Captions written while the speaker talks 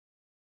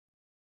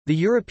The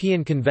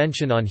European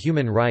Convention on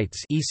Human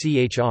Rights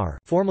 (ECHR),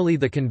 formerly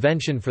the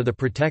Convention for the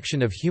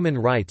Protection of Human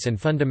Rights and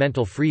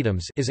Fundamental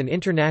Freedoms, is an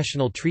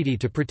international treaty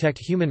to protect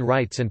human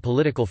rights and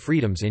political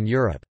freedoms in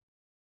Europe.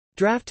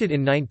 Drafted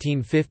in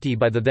 1950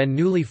 by the then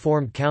newly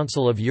formed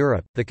Council of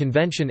Europe, the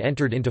convention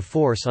entered into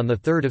force on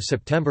 3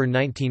 September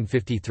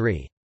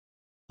 1953.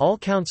 All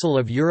Council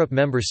of Europe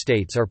member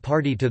states are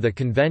party to the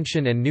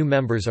convention, and new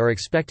members are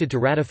expected to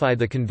ratify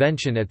the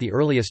convention at the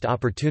earliest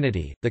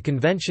opportunity. The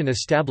convention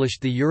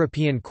established the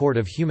European Court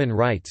of Human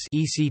Rights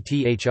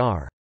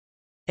 (ECTHR).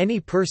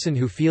 Any person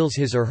who feels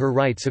his or her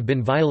rights have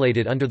been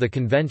violated under the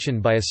convention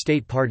by a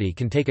state party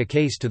can take a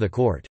case to the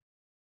court.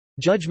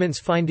 Judgments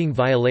finding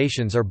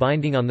violations are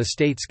binding on the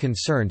states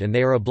concerned, and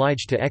they are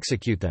obliged to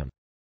execute them.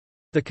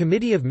 The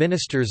Committee of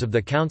Ministers of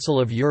the Council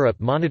of Europe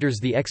monitors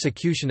the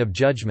execution of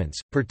judgments,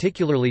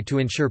 particularly to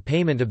ensure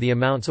payment of the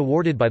amounts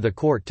awarded by the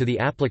court to the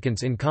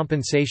applicants in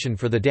compensation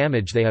for the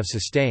damage they have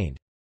sustained.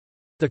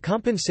 The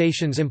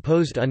compensations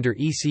imposed under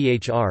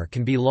ECHR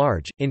can be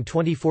large. In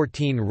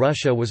 2014,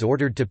 Russia was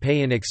ordered to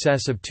pay in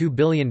excess of $2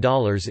 billion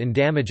in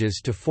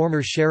damages to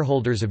former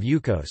shareholders of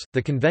Yukos.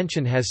 The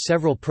convention has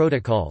several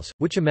protocols,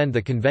 which amend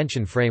the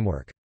convention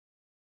framework.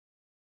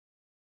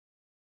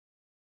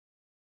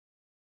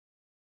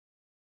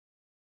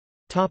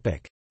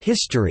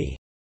 History.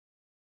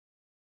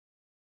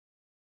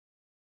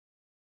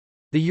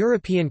 The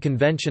European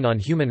Convention on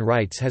Human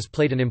Rights has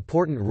played an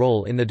important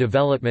role in the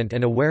development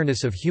and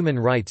awareness of human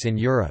rights in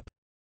Europe.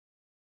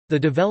 The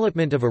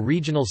development of a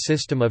regional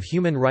system of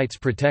human rights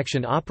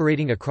protection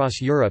operating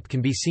across Europe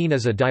can be seen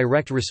as a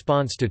direct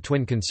response to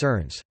twin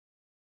concerns.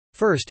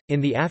 First,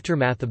 in the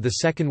aftermath of the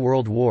Second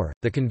World War,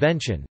 the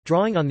Convention,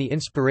 drawing on the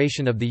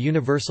inspiration of the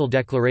Universal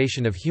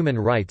Declaration of Human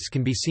Rights,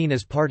 can be seen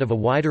as part of a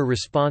wider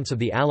response of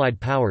the Allied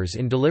powers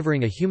in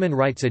delivering a human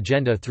rights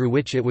agenda through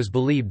which it was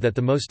believed that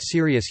the most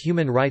serious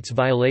human rights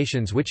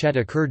violations which had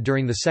occurred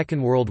during the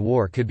Second World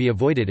War could be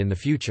avoided in the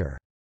future.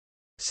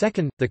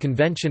 Second, the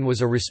Convention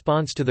was a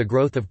response to the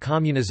growth of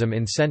communism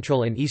in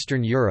Central and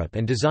Eastern Europe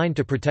and designed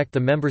to protect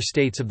the member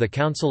states of the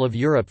Council of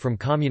Europe from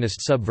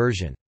communist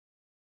subversion.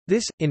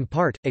 This, in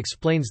part,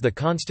 explains the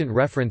constant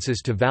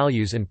references to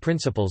values and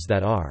principles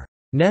that are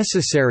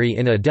necessary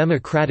in a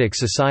democratic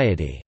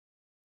society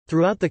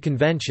throughout the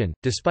Convention,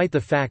 despite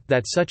the fact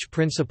that such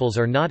principles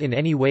are not in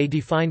any way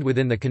defined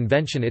within the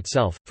Convention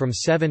itself. From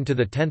 7 to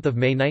 10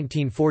 May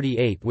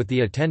 1948, with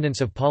the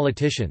attendance of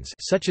politicians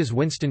such as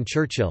Winston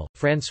Churchill,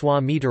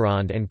 François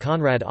Mitterrand and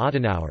Konrad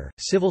Adenauer,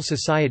 civil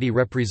society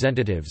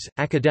representatives,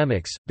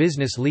 academics,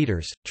 business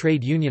leaders,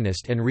 trade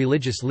unionist and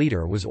religious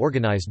leader was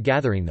organized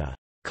gathering the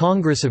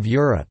Congress of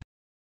Europe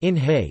in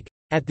Hague.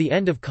 At the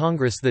end of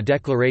Congress, the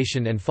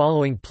declaration and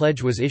following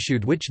pledge was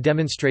issued, which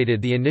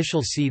demonstrated the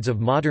initial seeds of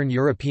modern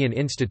European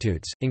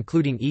institutes,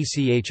 including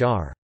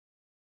ECHR.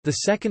 The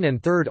second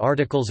and third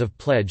articles of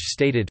pledge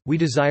stated, "We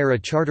desire a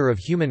charter of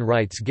human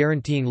rights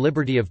guaranteeing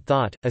liberty of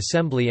thought,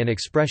 assembly and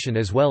expression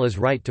as well as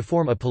right to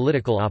form a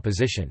political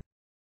opposition.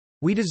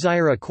 We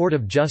desire a court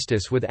of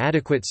justice with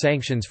adequate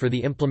sanctions for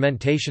the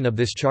implementation of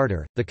this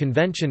charter." The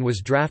convention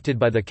was drafted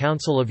by the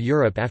Council of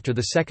Europe after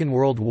the Second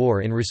World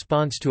War in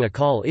response to a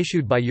call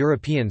issued by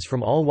Europeans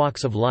from all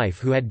walks of life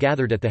who had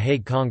gathered at the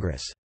Hague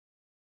Congress.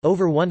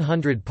 Over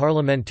 100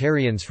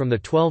 parliamentarians from the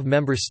 12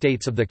 member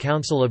states of the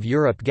Council of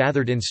Europe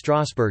gathered in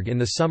Strasbourg in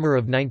the summer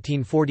of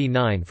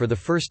 1949 for the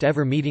first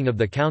ever meeting of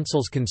the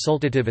Council's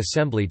Consultative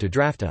Assembly to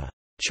draft a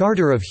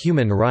Charter of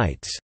Human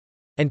Rights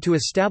and to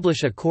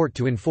establish a court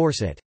to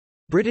enforce it.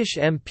 British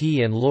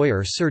MP and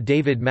lawyer Sir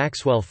David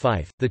Maxwell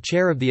Fyfe, the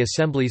chair of the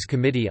Assembly's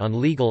Committee on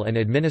Legal and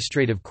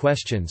Administrative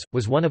Questions,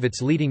 was one of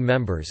its leading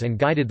members and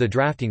guided the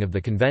drafting of the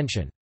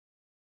convention.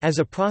 As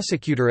a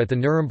prosecutor at the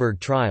Nuremberg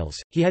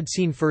trials, he had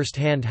seen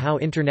firsthand how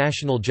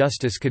international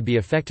justice could be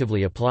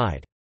effectively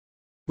applied.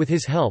 With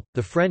his help,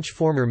 the French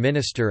former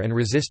minister and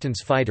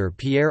resistance fighter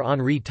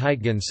Pierre-Henri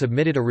Teitgen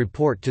submitted a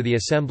report to the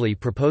Assembly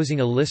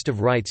proposing a list of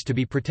rights to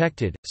be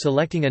protected,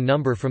 selecting a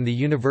number from the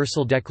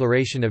Universal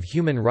Declaration of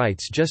Human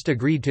Rights just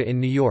agreed to in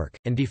New York,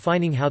 and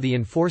defining how the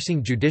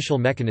enforcing judicial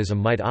mechanism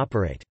might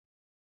operate.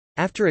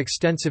 After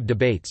extensive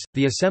debates,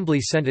 the Assembly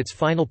sent its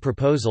final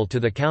proposal to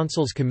the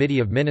Council's Committee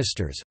of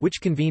Ministers,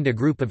 which convened a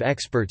group of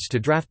experts to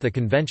draft the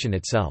convention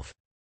itself.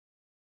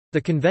 The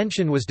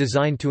convention was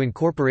designed to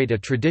incorporate a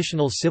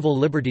traditional civil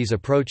liberties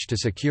approach to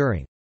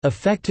securing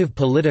effective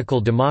political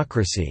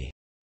democracy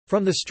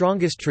from the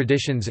strongest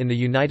traditions in the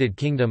United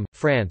Kingdom,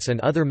 France and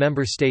other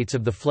member states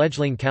of the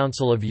fledgling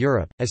Council of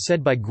Europe, as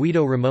said by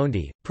Guido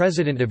Raimondi,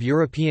 President of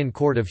European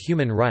Court of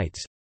Human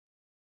Rights.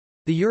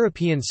 The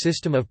European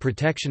system of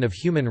protection of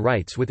human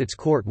rights with its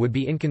court would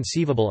be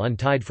inconceivable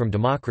untied from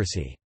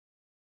democracy.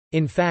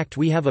 In fact,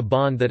 we have a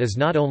bond that is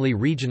not only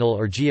regional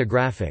or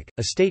geographic.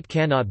 A state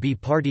cannot be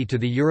party to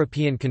the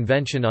European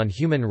Convention on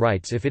Human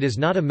Rights if it is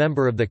not a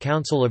member of the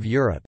Council of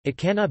Europe. It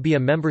cannot be a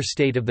member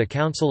state of the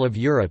Council of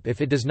Europe if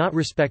it does not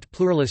respect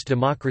pluralist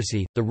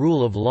democracy, the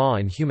rule of law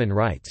and human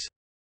rights.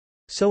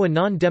 So a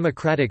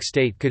non-democratic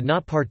state could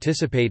not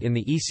participate in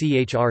the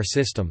ECHR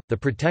system. The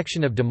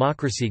protection of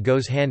democracy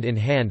goes hand in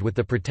hand with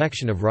the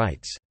protection of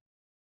rights.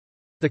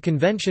 The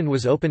convention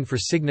was open for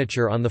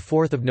signature on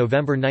 4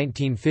 November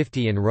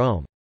 1950 in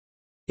Rome.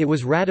 It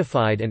was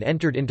ratified and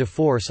entered into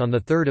force on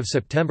 3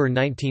 September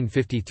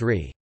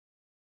 1953.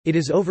 It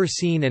is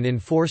overseen and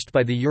enforced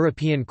by the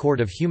European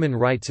Court of Human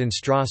Rights in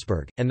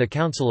Strasbourg, and the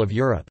Council of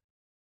Europe.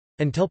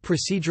 Until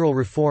procedural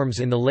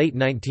reforms in the late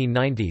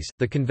 1990s,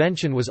 the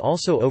convention was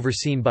also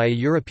overseen by a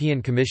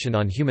European Commission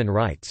on Human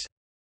Rights.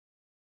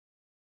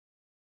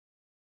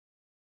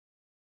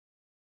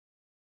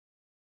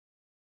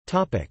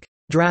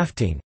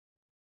 Drafting.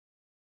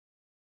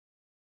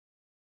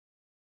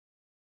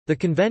 The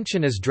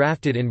convention is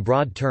drafted in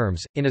broad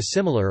terms, in a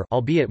similar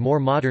albeit more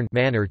modern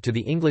manner to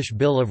the English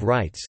Bill of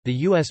Rights, the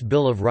U.S.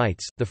 Bill of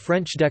Rights, the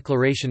French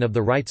Declaration of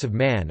the Rights of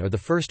Man or the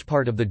first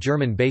part of the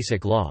German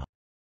Basic Law.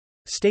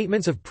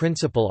 Statements of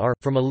principle are,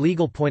 from a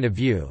legal point of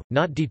view,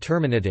 not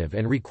determinative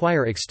and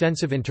require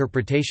extensive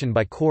interpretation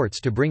by courts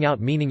to bring out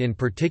meaning in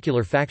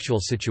particular factual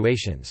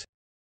situations.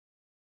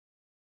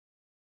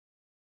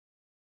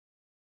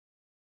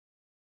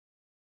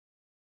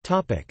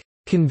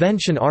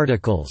 Convention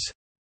articles.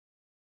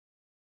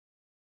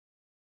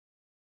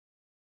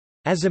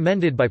 As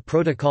amended by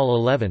Protocol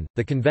 11,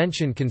 the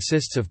Convention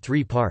consists of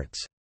 3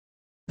 parts.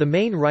 The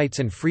main rights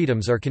and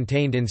freedoms are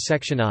contained in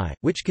Section I,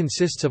 which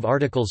consists of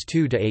Articles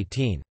 2 to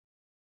 18.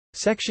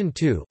 Section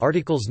 2,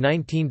 Articles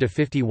 19 to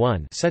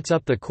 51, sets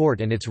up the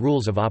court and its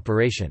rules of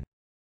operation.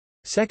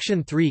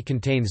 Section 3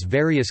 contains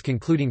various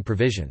concluding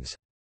provisions.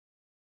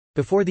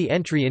 Before the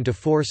entry into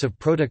force of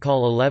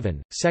Protocol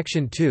 11,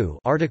 Section 2,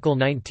 Article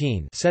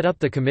 19 set up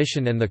the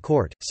Commission and the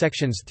Court.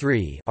 Sections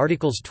 3,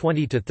 Articles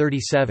 20 to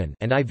 37,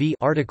 and IV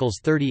Articles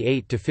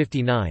 38 to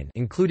 59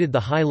 included the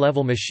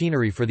high-level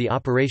machinery for the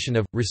operation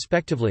of,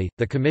 respectively,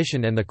 the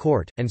Commission and the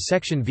Court, and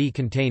Section V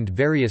contained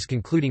various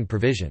concluding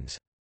provisions.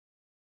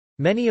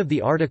 Many of the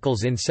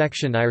articles in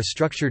Section I are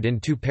structured in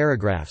 2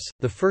 paragraphs.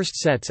 The first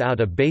sets out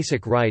a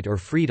basic right or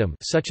freedom,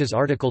 such as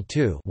Article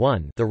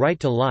 2(1), the right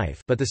to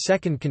life, but the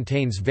second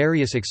contains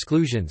various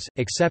exclusions,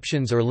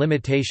 exceptions or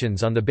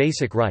limitations on the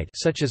basic right,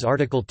 such as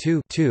Article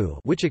 2(2),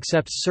 which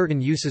accepts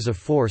certain uses of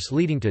force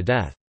leading to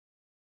death.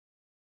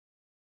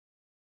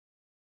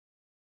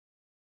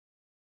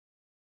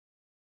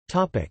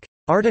 Topic: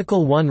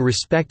 Article 1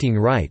 respecting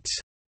rights.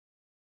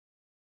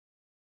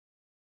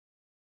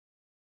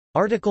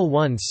 Article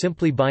 1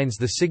 simply binds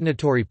the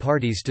signatory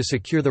parties to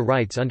secure the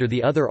rights under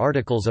the other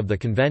articles of the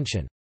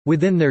Convention,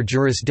 within their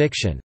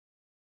jurisdiction.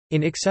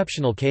 In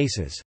exceptional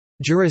cases,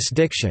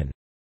 jurisdiction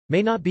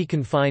may not be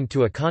confined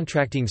to a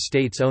contracting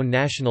state's own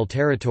national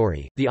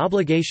territory. The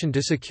obligation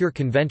to secure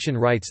Convention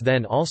rights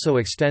then also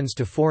extends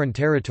to foreign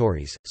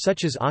territories,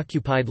 such as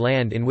occupied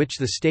land in which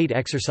the state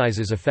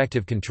exercises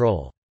effective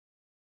control.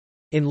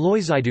 In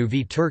Loizaidu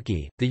v.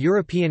 Turkey, the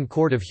European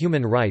Court of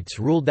Human Rights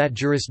ruled that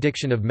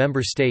jurisdiction of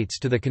member states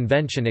to the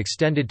Convention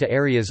extended to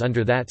areas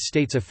under that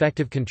state's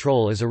effective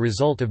control as a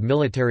result of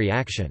military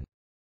action.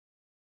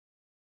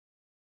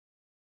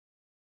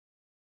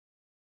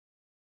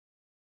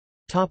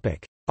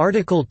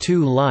 Article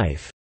 2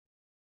 Life.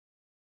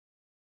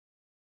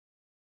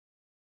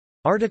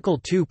 Article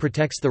 2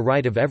 protects the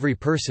right of every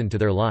person to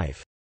their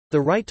life. The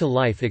right to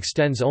life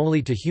extends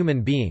only to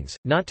human beings,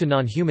 not to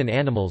non-human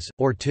animals,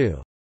 or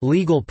to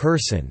legal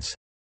persons,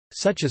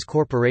 such as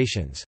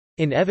corporations.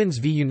 In Evans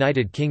v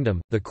United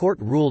Kingdom, the court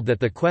ruled that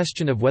the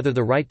question of whether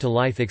the right to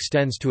life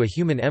extends to a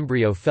human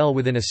embryo fell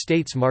within a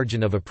state's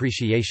margin of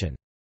appreciation.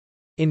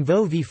 In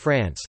Vaux v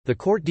France, the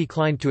court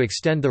declined to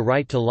extend the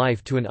right to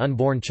life to an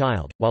unborn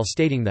child, while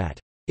stating that,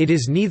 "It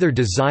is neither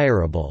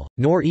desirable,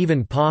 nor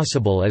even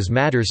possible as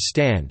matters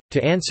stand,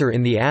 to answer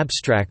in the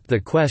abstract the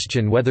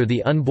question whether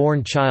the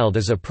unborn child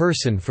is a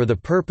person for the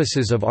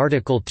purposes of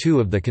Article 2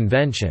 of the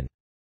Convention."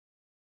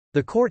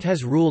 The court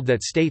has ruled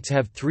that states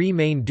have 3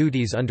 main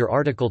duties under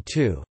Article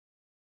 2.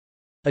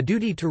 A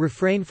duty to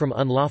refrain from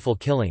unlawful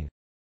killing,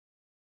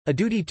 a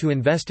duty to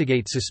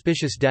investigate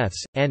suspicious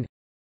deaths, and,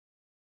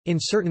 in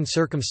certain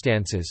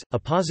circumstances, a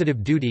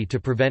positive duty to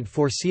prevent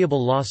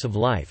foreseeable loss of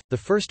life. The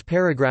first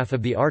paragraph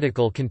of the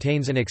article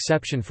contains an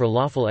exception for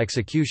lawful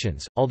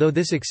executions, although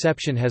this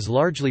exception has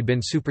largely been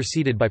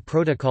superseded by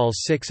Protocols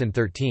 6 and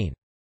 13.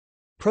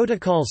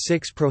 Protocol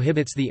 6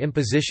 prohibits the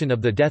imposition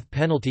of the death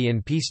penalty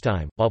in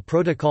peacetime, while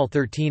Protocol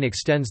 13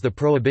 extends the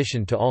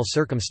prohibition to all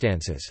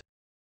circumstances.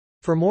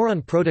 For more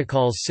on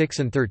Protocols 6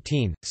 and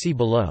 13, see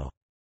below.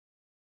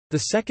 The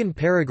second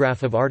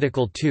paragraph of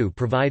Article 2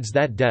 provides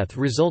that death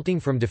resulting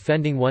from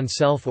defending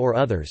oneself or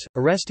others,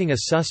 arresting a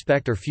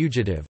suspect or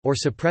fugitive, or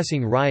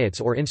suppressing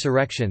riots or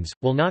insurrections,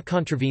 will not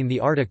contravene the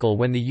article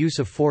when the use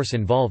of force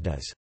involved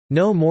is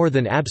no more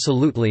than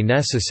absolutely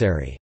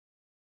necessary.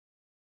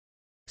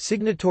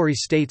 Signatory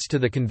states to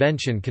the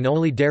Convention can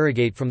only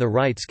derogate from the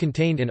rights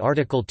contained in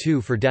Article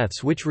 2 for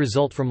deaths which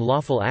result from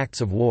lawful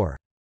acts of war.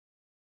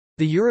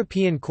 The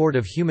European Court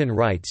of Human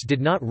Rights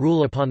did not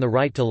rule upon the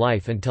right to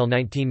life until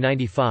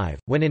 1995,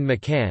 when in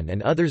McCann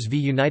and others v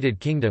United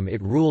Kingdom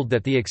it ruled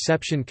that the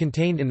exception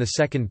contained in the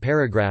second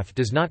paragraph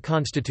does not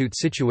constitute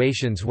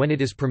situations when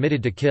it is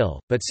permitted to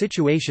kill, but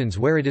situations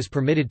where it is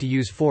permitted to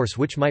use force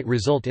which might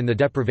result in the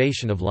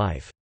deprivation of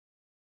life.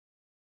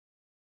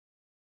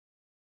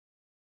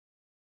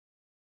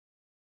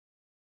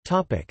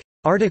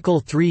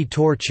 Article 3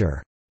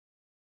 Torture.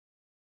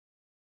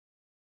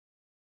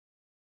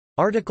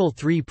 Article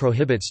 3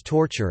 prohibits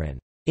torture and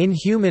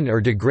inhuman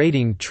or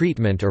degrading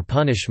treatment or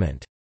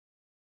punishment.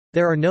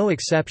 There are no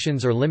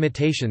exceptions or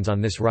limitations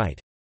on this right.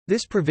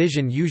 This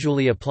provision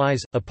usually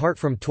applies, apart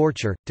from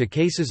torture, to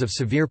cases of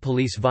severe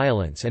police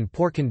violence and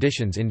poor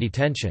conditions in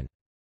detention.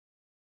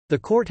 The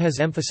Court has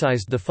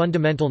emphasized the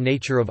fundamental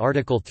nature of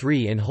Article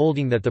 3 in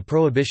holding that the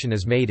prohibition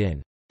is made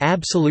in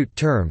absolute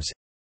terms,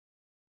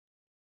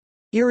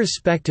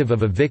 irrespective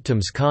of a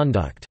victim's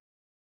conduct.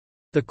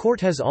 The Court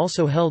has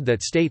also held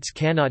that states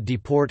cannot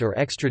deport or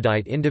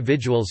extradite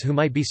individuals who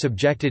might be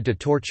subjected to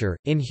torture,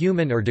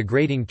 inhuman or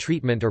degrading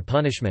treatment or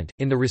punishment,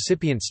 in the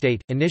recipient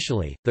state.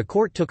 Initially, the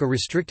Court took a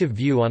restrictive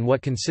view on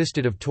what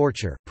consisted of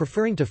torture,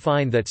 preferring to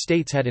find that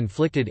states had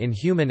inflicted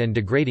inhuman and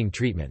degrading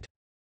treatment.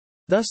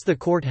 Thus the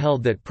Court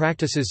held that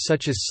practices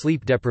such as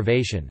sleep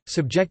deprivation,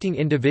 subjecting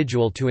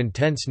individual to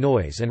intense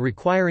noise and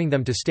requiring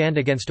them to stand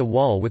against a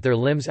wall with their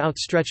limbs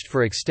outstretched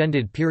for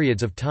extended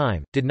periods of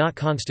time, did not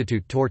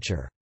constitute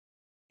torture.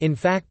 In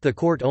fact, the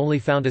Court only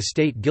found a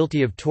state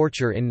guilty of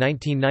torture in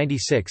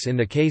 1996 in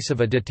the case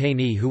of a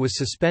detainee who was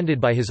suspended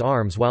by his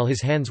arms while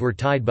his hands were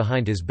tied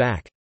behind his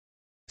back.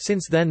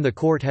 Since then the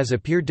Court has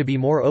appeared to be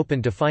more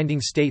open to finding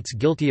states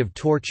guilty of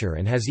torture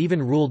and has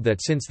even ruled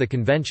that since the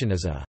Convention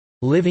is a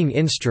living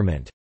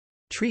instrument,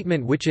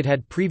 treatment which it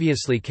had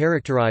previously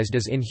characterized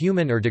as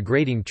inhuman or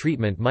degrading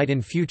treatment might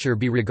in future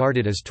be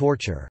regarded as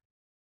torture.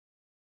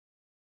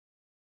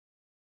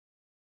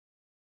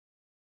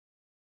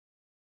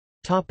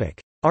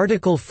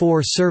 Article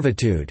 4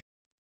 Servitude.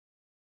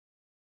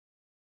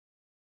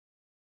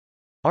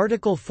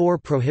 Article 4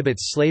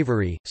 prohibits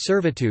slavery,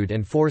 servitude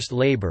and forced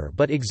labor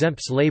but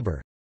exempts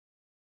labor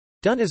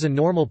done as a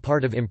normal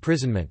part of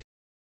imprisonment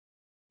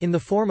in the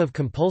form of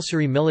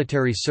compulsory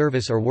military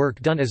service or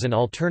work done as an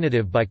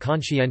alternative by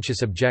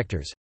conscientious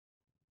objectors,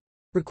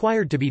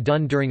 required to be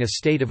done during a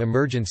state of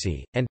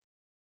emergency, and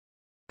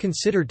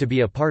considered to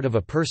be a part of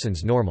a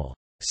person's normal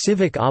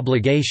civic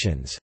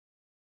obligations.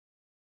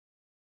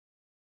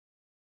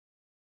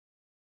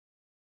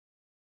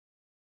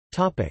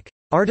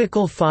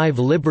 Article 5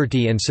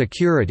 Liberty and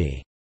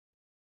security.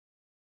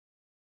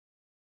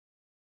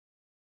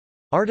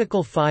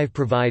 Article 5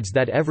 provides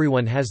that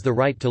everyone has the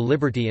right to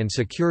liberty and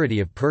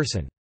security of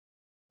person.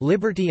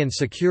 Liberty and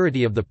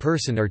security of the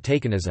person are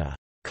taken as a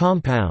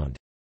compound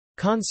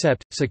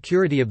concept.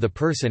 Security of the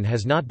person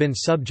has not been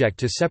subject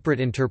to separate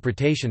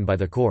interpretation by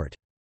the court.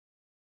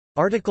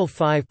 Article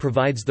 5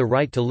 provides the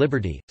right to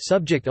liberty,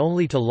 subject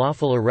only to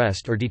lawful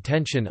arrest or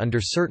detention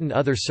under certain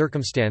other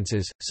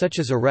circumstances, such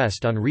as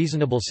arrest on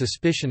reasonable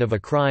suspicion of a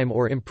crime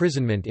or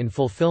imprisonment in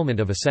fulfillment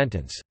of a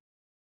sentence.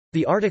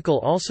 The article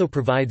also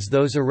provides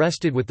those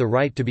arrested with the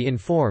right to be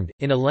informed,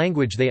 in a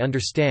language they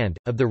understand,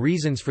 of the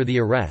reasons for the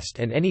arrest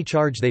and any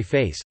charge they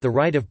face, the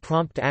right of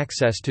prompt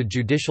access to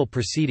judicial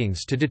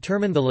proceedings to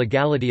determine the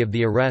legality of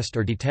the arrest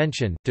or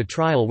detention, to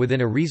trial within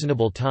a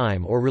reasonable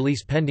time or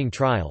release pending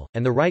trial,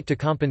 and the right to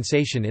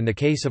compensation in the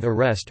case of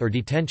arrest or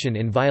detention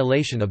in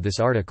violation of this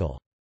article.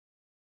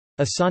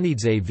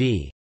 Asanidze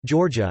v.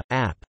 Georgia,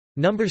 App.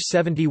 No.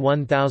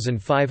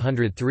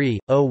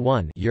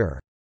 71503/01 Ur.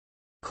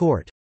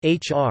 Court.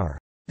 H.R.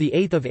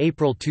 8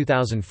 April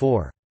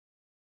 2004.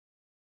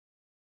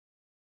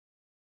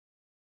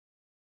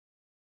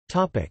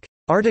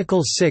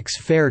 Article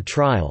 6 Fair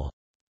trial.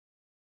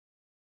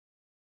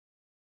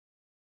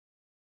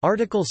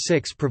 Article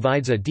 6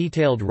 provides a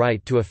detailed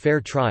right to a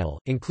fair trial,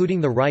 including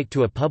the right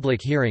to a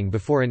public hearing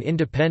before an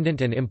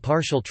independent and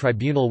impartial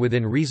tribunal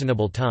within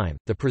reasonable time,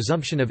 the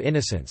presumption of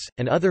innocence,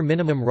 and other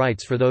minimum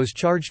rights for those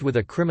charged with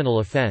a criminal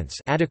offense,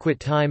 adequate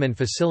time and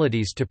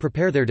facilities to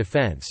prepare their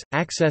defense,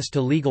 access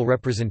to legal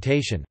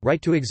representation,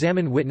 right to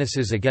examine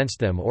witnesses against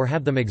them or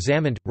have them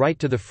examined, right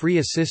to the free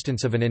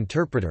assistance of an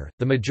interpreter.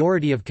 The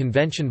majority of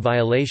convention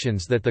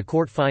violations that the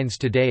court finds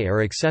today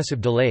are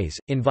excessive delays,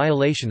 in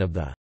violation of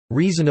the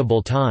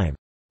reasonable time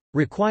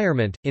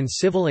requirement, in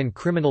civil and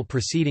criminal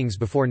proceedings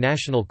before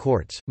national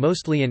courts,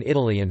 mostly in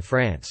Italy and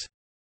France.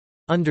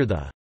 Under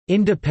the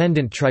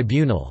independent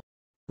tribunal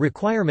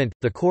requirement,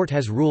 the court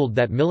has ruled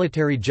that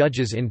military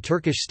judges in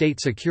Turkish state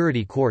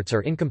security courts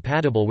are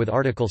incompatible with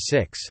Article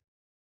 6.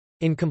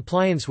 In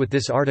compliance with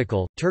this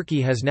article,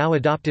 Turkey has now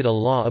adopted a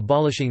law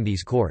abolishing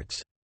these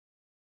courts.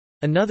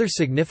 Another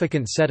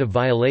significant set of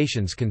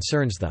violations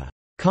concerns the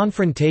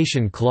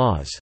confrontation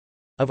clause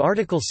of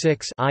Article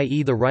 6,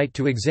 i.e. the right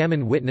to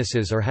examine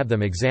witnesses or have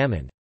them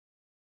examined.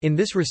 In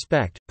this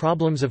respect,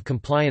 problems of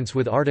compliance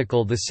with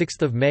Article 6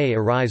 May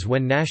arise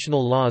when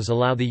national laws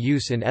allow the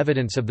use in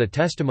evidence of the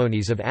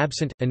testimonies of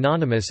absent,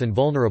 anonymous and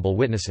vulnerable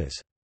witnesses.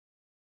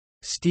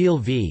 Steele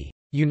v.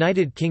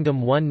 United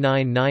Kingdom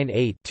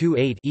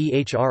 1998-28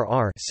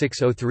 EHRR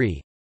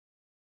 603.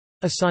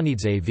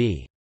 Asanidze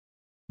v.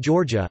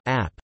 Georgia,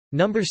 App.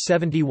 Number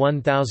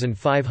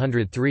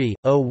 71503,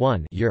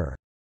 01 Ur.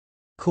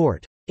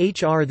 Court.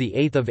 HR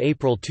 8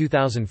 April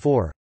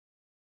 2004.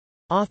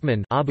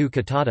 Othman Abu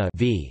Qatada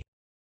v.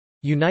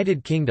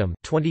 United Kingdom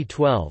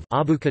 2012.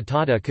 Abu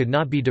Qatada could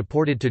not be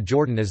deported to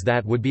Jordan as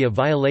that would be a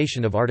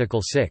violation of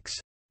Article 6,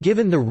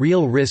 given the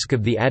real risk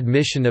of the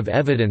admission of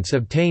evidence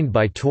obtained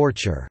by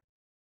torture.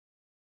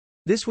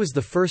 This was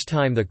the first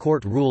time the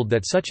court ruled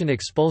that such an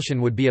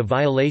expulsion would be a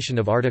violation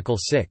of Article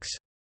 6.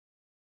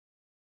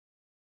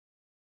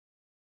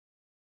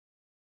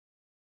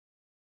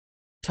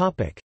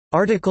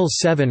 Article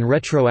 7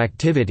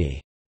 retroactivity.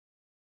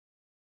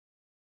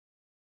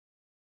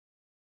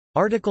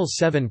 Article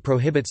 7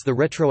 prohibits the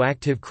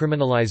retroactive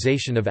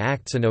criminalization of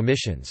acts and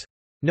omissions.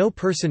 No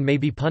person may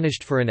be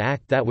punished for an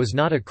act that was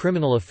not a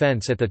criminal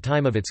offense at the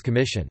time of its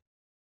commission.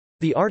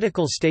 The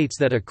article states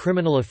that a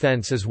criminal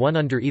offense is one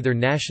under either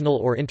national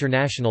or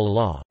international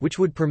law, which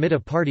would permit a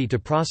party to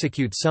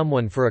prosecute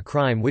someone for a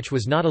crime which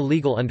was not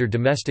illegal under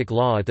domestic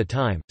law at the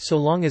time, so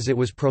long as it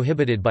was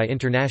prohibited by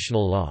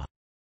international law.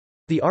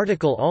 The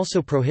article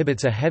also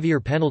prohibits a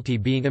heavier penalty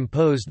being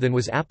imposed than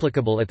was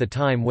applicable at the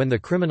time when the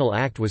criminal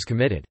act was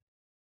committed.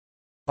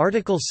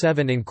 Article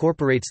 7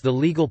 incorporates the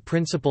legal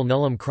principle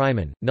nullum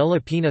crimen, nulla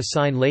pena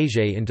sine lege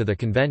into the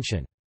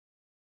Convention.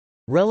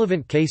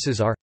 Relevant cases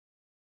are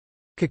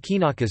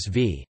Kakinakis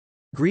v.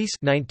 Greece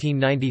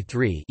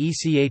 1993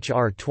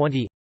 ECHR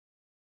 20,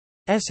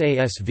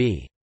 SAS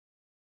v.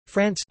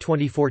 France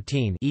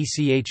 2014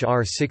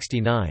 ECHR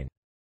 69.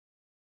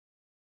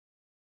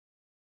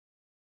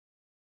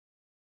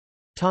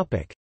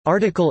 Topic: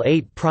 Article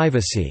 8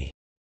 Privacy.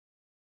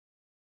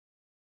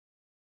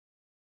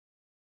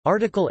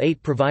 Article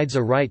 8 provides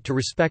a right to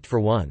respect for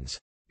one's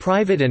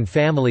private and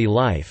family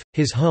life,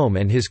 his home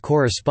and his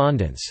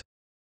correspondence,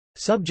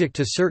 subject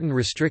to certain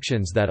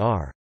restrictions that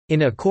are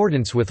in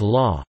accordance with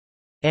law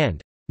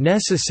and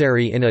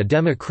necessary in a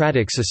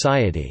democratic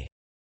society.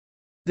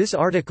 This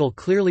article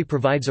clearly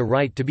provides a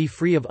right to be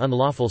free of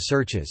unlawful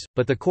searches,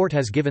 but the court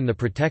has given the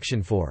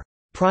protection for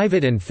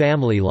private and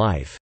family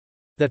life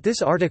that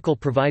this article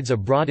provides a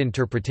broad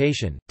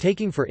interpretation,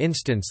 taking for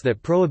instance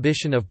that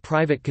prohibition of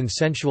private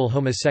consensual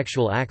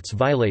homosexual acts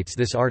violates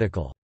this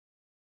article.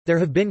 There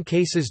have been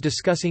cases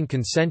discussing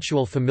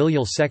consensual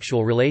familial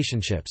sexual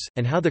relationships,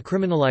 and how the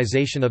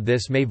criminalization of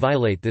this may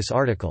violate this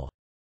article.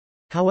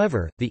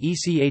 However, the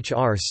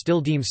ECHR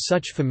still deems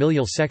such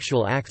familial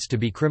sexual acts to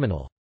be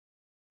criminal.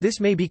 This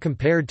may be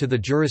compared to the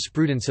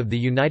jurisprudence of the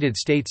United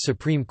States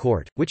Supreme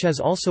Court, which has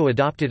also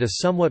adopted a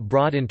somewhat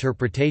broad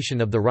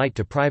interpretation of the right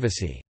to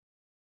privacy.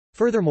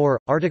 Furthermore,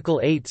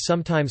 Article 8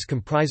 sometimes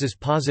comprises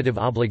positive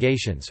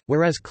obligations,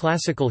 whereas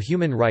classical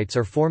human rights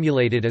are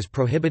formulated as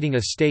prohibiting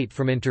a state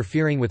from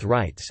interfering with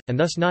rights, and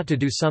thus not to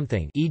do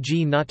something,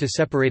 e.g. not to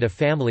separate a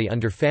family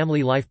under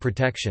family life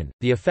protection.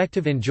 The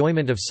effective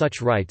enjoyment of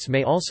such rights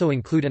may also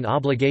include an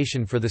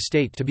obligation for the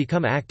state to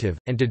become active,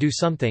 and to do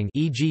something,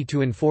 e.g.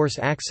 to enforce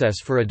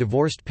access for a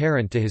divorced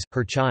parent to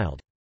his/her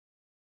child.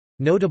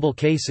 Notable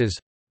cases: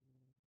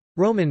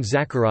 Roman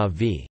Zakharov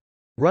v.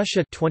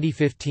 Russia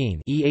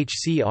 2015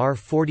 EHCR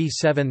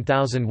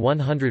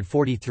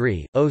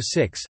 47143,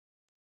 06.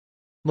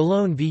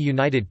 Malone v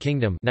United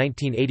Kingdom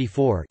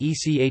 1984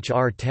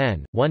 ECHR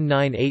 10,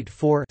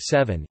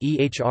 1984-7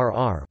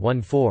 EHRR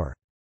 14.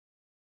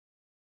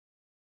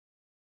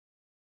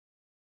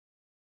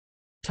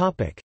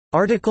 Topic: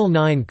 Article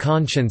 9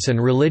 Conscience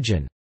and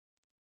religion.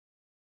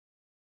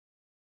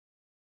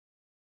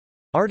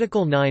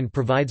 Article 9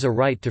 provides a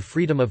right to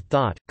freedom of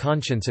thought,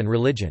 conscience and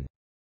religion.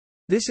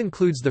 This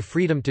includes the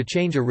freedom to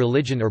change a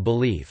religion or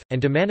belief,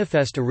 and to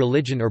manifest a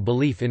religion or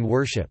belief in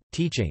worship,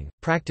 teaching,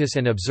 practice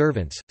and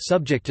observance,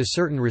 subject to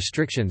certain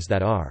restrictions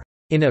that are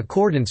in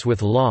accordance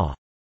with law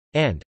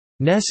and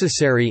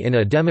necessary in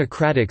a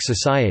democratic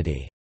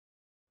society.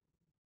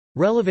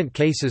 Relevant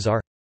cases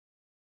are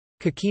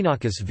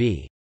Kakinakis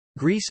v.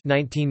 Greece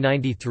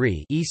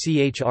 1993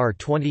 ECHR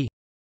 20,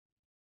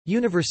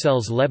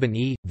 Universelles Leben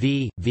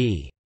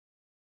e.V.v.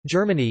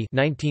 Germany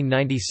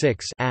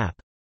 1996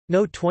 App.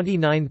 No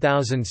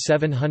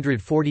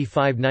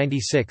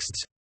 29745/96.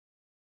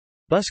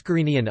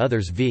 Buscarini and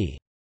others v.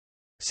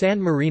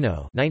 San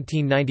Marino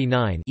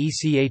 1999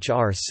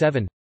 ECHR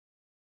 7.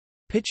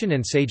 Pitchen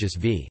and Sages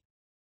v.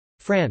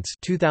 France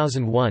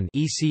 2001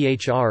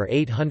 ECHR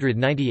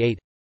 898.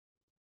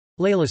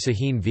 Leyla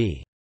Sahin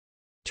v.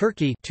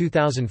 Turkey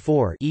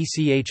 2004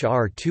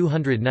 ECHR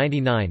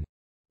 299.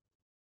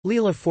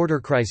 Lila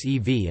Forderkreis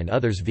e.V. and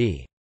others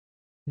v.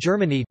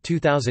 Germany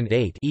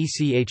 2008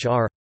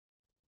 ECHR.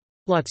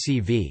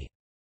 Lotzi v.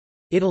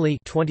 Italy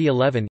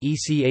 2011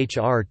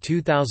 ECHR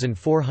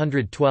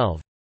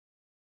 2412.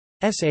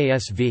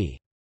 SAS v.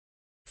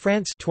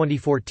 France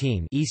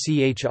 2014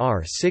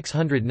 ECHR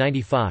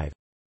 695.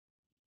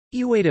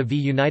 Ueda v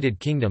United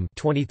Kingdom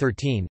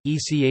 2013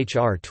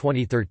 ECHR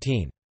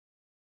 2013.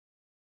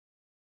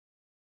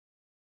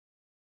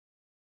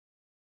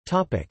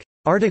 Topic: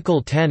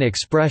 Article 10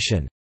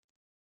 Expression.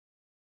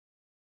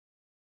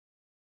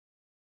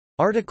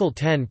 Article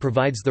 10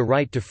 provides the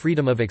right to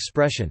freedom of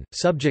expression,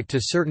 subject to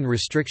certain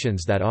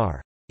restrictions that are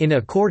 "in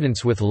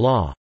accordance with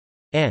law"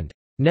 and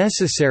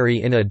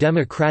 "necessary in a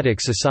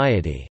democratic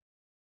society."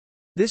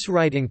 This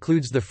right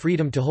includes the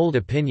freedom to hold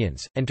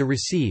opinions, and to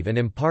receive and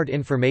impart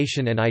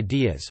information and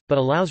ideas, but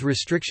allows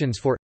restrictions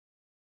for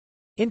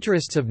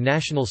interests of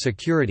national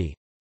security,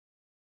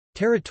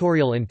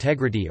 territorial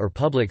integrity or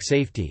public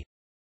safety,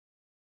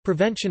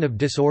 prevention of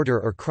disorder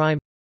or crime,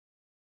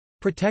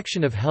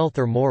 protection of health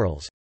or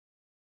morals,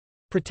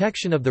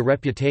 protection of the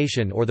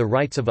reputation or the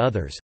rights of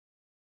others,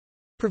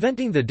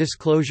 preventing the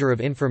disclosure of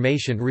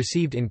information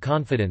received in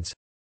confidence,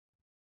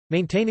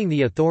 maintaining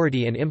the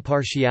authority and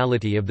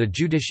impartiality of the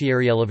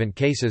judiciary. Relevant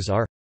cases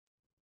are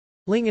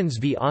Lingens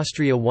v.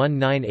 Austria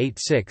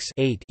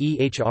 1986-8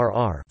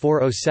 EHRR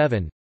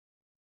 407,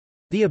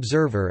 The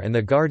Observer and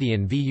the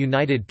Guardian v.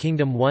 United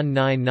Kingdom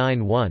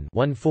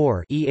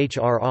 1991-14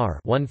 EHRR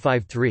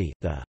 153,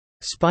 the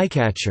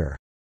Spycatcher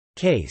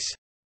case.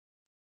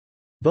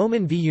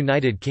 Bowman v.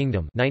 United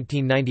Kingdom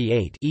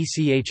 1998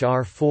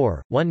 ECHR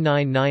 4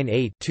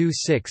 1998-26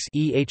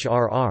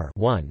 EHRR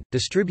 1,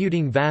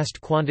 distributing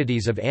vast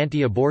quantities of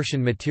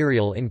anti-abortion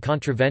material in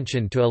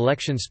contravention to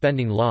election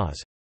spending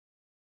laws.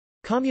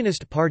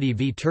 Communist Party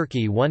v.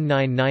 Turkey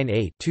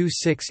 1998-26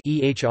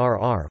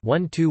 EHRR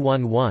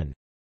 1211.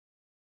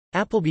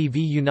 Appleby v.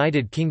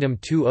 United Kingdom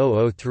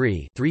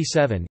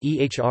 2003-37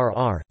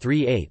 EHRR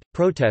 38,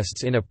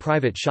 protests in a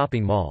private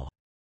shopping mall.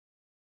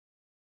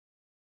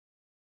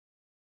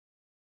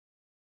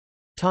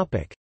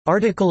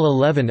 Article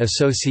 11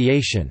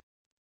 Association.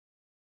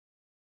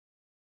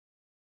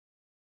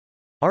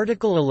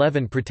 Article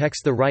 11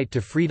 protects the right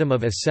to freedom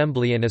of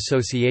assembly and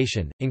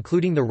association,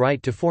 including the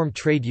right to form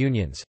trade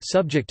unions,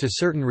 subject to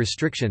certain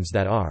restrictions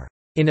that are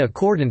 "in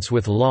accordance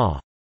with law"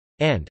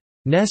 and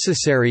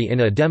 "necessary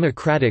in a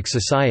democratic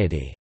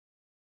society."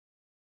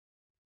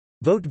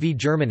 Vogt v.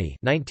 Germany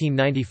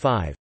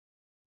 1995.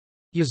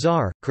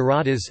 Yazar,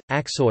 Karadas,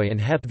 Aksoy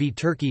and Hep v.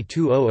 Turkey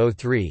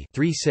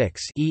 2003-36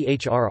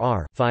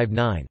 EHRR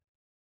 59.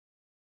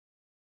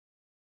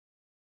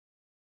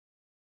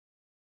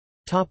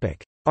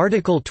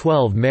 Article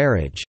 12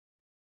 Marriage.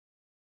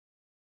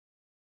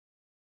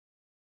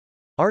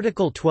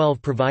 Article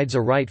 12 provides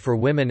a right for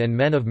women and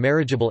men of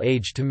marriageable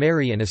age to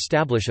marry and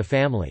establish a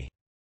family.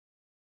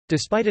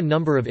 Despite a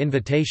number of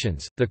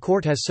invitations, the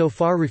court has so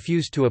far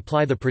refused to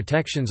apply the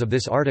protections of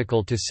this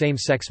article to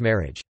same-sex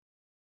marriage.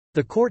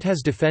 The court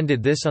has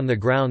defended this on the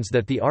grounds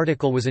that the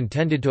article was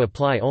intended to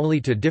apply only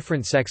to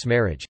different-sex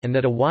marriage, and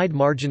that a wide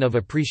margin of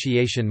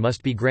appreciation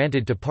must be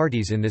granted to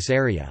parties in this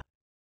area.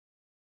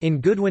 In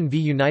Goodwin v.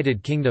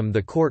 United Kingdom,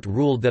 the court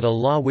ruled that a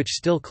law which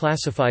still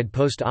classified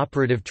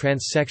post-operative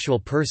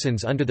transsexual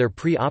persons under their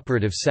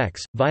pre-operative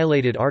sex,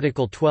 violated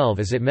Article 12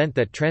 as it meant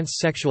that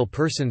transsexual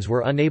persons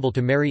were unable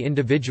to marry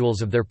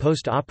individuals of their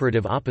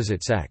post-operative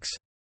opposite sex.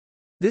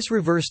 This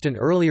reversed an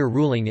earlier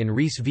ruling in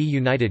Rees v.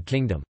 United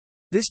Kingdom.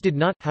 This did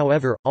not,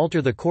 however,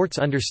 alter the court's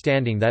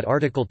understanding that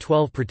Article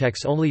 12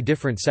 protects only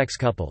different-sex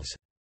couples.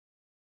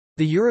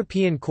 The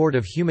European Court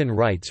of Human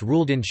Rights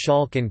ruled in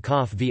Schalk and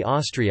Kopf v.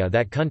 Austria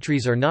that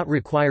countries are not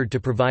required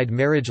to provide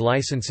marriage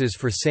licenses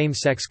for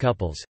same-sex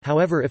couples,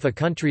 however if a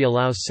country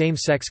allows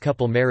same-sex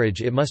couple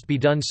marriage it must be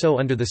done so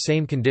under the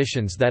same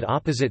conditions that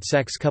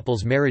opposite-sex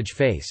couples marriage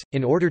face,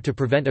 in order to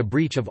prevent a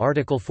breach of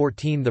Article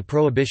 14, the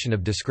prohibition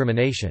of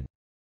discrimination.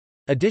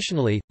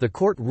 Additionally, the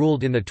court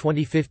ruled in the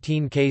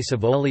 2015 case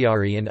of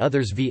Oliari and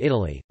others v.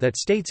 Italy, that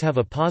states have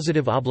a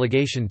positive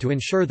obligation to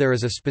ensure there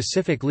is a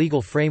specific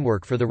legal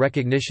framework for the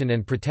recognition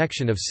and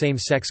protection of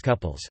same-sex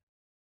couples.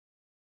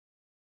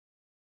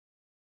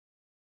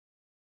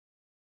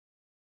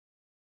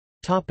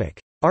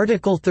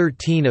 Article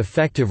 13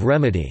 Effective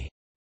remedy.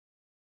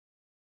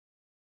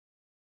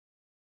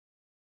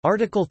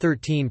 Article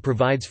 13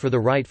 provides for the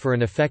right for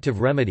an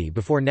effective remedy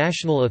before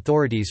national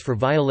authorities for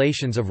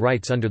violations of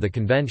rights under the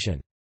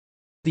Convention.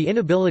 The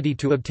inability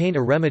to obtain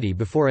a remedy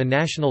before a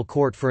national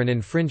court for an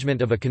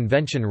infringement of a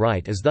Convention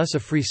right is thus a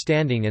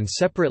freestanding and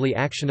separately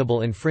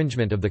actionable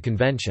infringement of the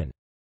Convention.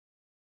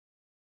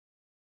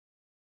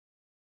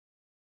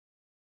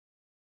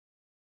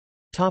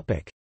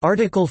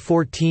 Article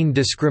 14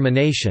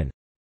 Discrimination.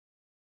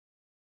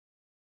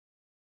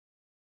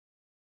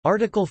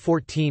 Article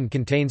 14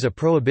 contains a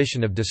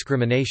prohibition of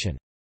discrimination.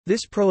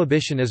 This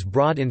prohibition is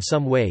broad in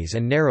some ways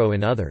and narrow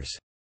in others.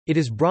 It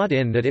is broad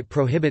in that it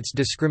prohibits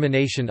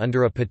discrimination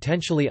under a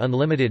potentially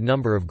unlimited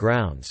number of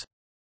grounds.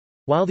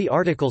 While the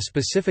article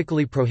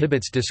specifically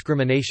prohibits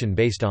discrimination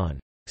based on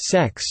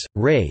sex,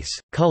 race,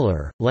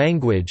 color,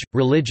 language,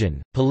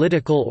 religion,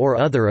 political or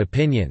other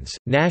opinions,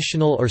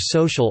 national or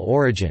social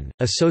origin,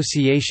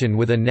 association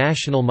with a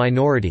national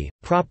minority,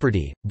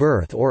 property,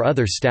 birth or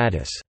other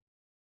status.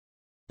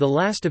 The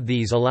last of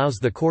these allows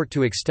the court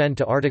to extend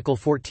to Article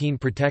 14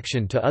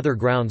 protection to other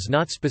grounds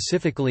not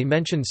specifically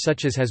mentioned,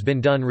 such as has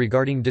been done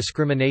regarding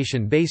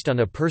discrimination based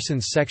on a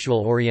person's sexual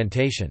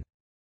orientation.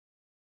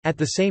 At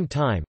the same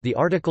time, the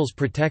Article's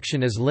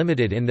protection is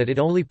limited in that it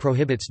only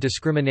prohibits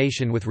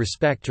discrimination with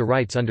respect to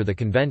rights under the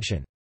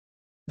Convention.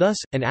 Thus,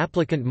 an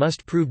applicant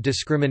must prove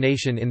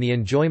discrimination in the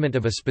enjoyment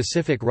of a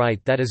specific right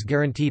that is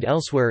guaranteed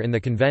elsewhere in the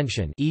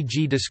Convention,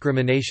 e.g.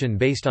 discrimination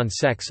based on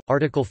sex,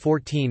 Article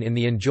 14, in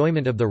the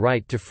enjoyment of the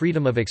right to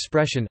freedom of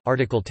expression,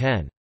 Article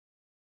 10.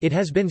 It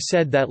has been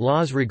said that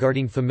laws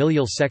regarding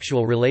familial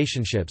sexual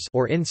relationships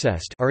or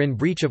incest are in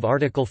breach of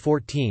Article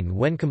 14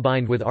 when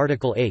combined with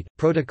Article 8.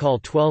 Protocol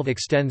 12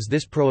 extends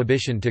this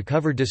prohibition to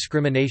cover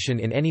discrimination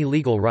in any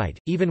legal right,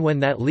 even when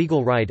that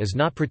legal right is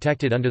not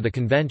protected under the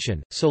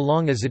Convention, so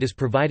long as it is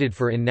provided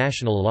for in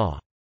national law.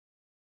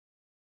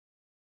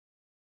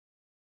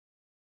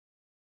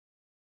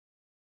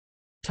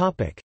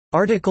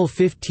 Article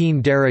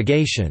 15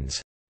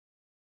 derogations.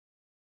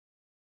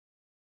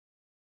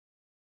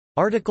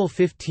 Article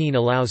 15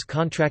 allows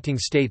contracting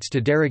states to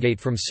derogate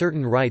from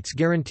certain rights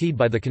guaranteed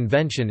by the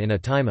Convention in a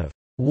time of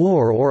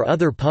war or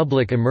other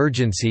public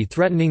emergency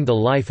threatening the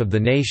life of the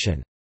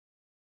nation.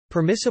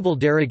 Permissible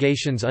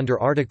derogations under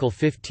Article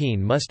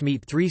 15 must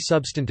meet three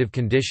substantive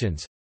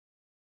conditions.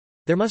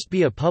 There must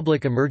be a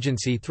public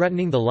emergency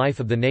threatening the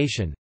life of the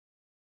nation.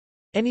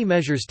 Any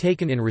measures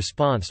taken in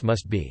response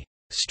must be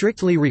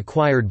strictly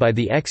required by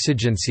the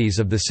exigencies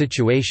of the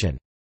situation,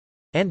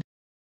 and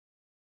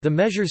the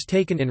measures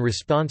taken in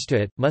response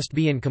to it must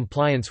be in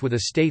compliance with a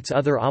state's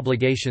other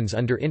obligations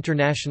under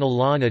international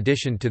law. In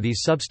addition to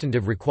these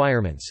substantive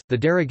requirements, the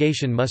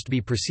derogation must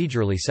be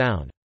procedurally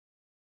sound.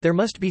 There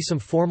must be some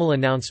formal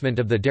announcement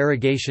of the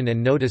derogation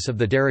and notice of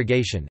the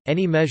derogation,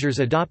 any measures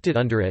adopted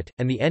under it,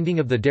 and the ending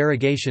of the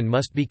derogation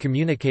must be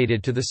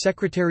communicated to the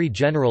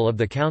Secretary-General of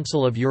the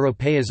Council of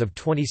Europe. As of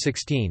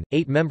 2016,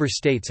 8 member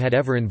states had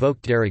ever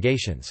invoked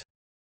derogations.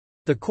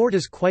 The Court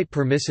is quite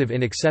permissive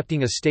in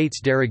accepting a state's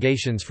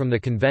derogations from the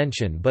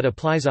Convention but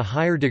applies a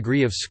higher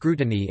degree of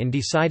scrutiny in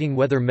deciding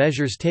whether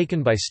measures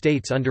taken by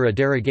states under a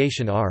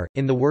derogation are,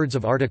 in the words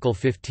of Article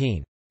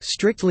 15,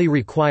 "strictly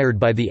required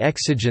by the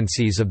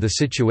exigencies of the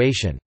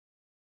situation."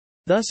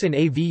 Thus in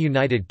AV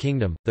United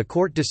Kingdom, the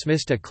court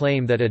dismissed a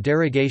claim that a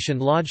derogation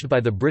lodged by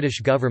the British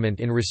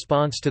government in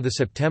response to the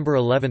September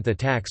 11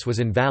 attacks was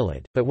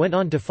invalid, but went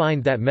on to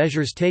find that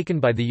measures taken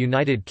by the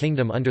United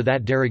Kingdom under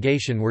that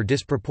derogation were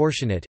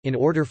disproportionate. In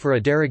order for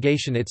a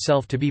derogation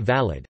itself to be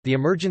valid, the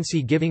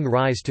emergency giving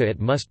rise to it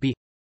must be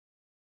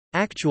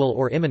actual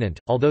or imminent,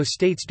 although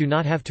states do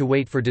not have to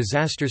wait for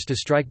disasters to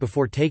strike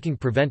before taking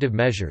preventive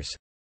measures.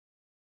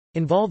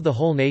 Involve the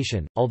whole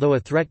nation, although a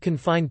threat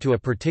confined to a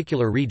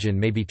particular region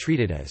may be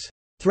treated as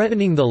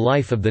threatening the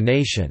life of the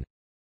nation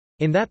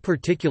in that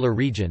particular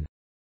region.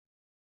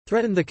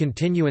 Threaten the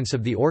continuance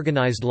of the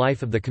organized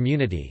life of the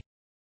community.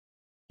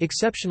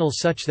 Exceptional,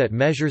 such that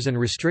measures and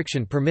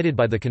restriction permitted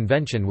by the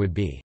Convention would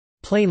be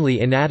plainly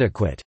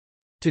inadequate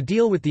to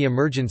deal with the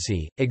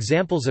emergency.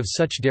 Examples of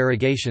such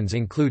derogations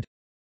include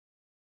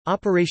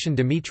Operation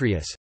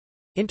Demetrius,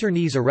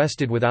 internees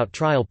arrested without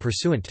trial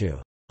pursuant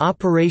to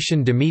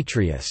Operation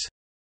Demetrius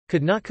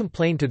could not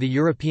complain to the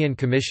European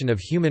Commission of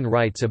Human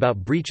Rights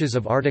about breaches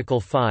of Article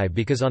 5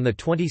 because on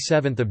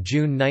 27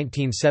 June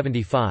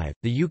 1975,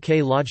 the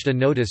UK lodged a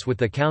notice with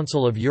the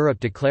Council of Europe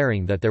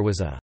declaring that there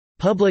was a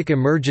public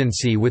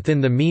emergency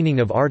within the meaning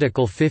of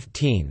Article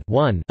 15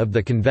 of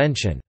the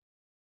Convention.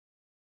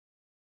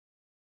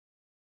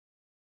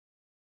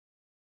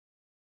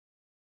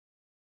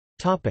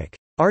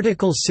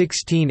 Article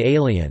 16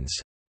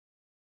 aliens.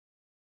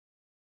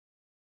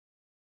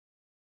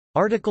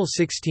 Article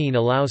 16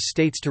 allows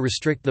states to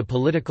restrict the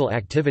political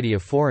activity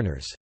of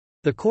foreigners.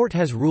 The Court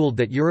has ruled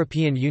that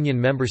European Union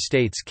member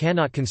states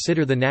cannot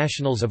consider the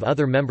nationals of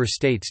other member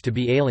states to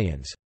be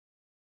aliens.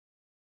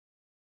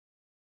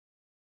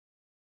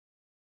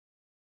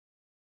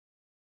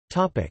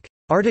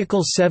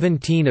 Article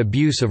 17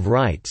 Abuse of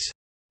rights.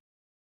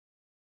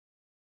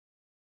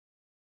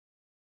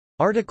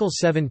 Article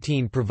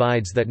 17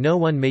 provides that no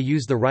one may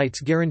use the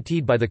rights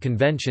guaranteed by the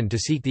Convention to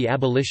seek the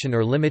abolition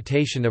or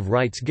limitation of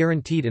rights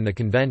guaranteed in the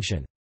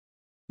Convention.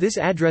 This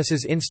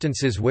addresses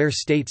instances where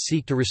states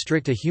seek to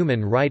restrict a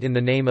human right in the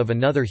name of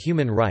another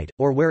human right,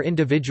 or where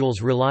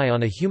individuals rely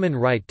on a human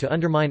right to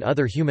undermine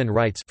other human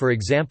rights, for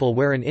example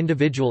where an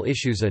individual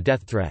issues a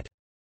death threat.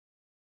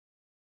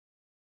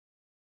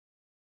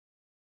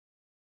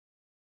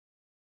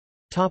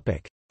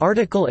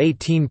 Article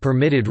 18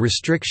 Permitted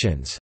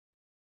restrictions.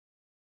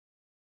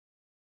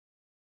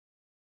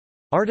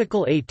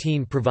 Article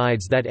 18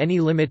 provides that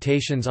any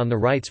limitations on the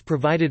rights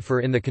provided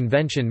for in the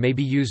Convention may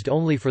be used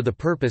only for the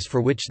purpose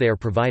for which they are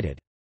provided.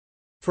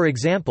 For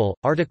example,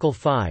 Article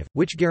 5,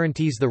 which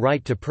guarantees the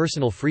right to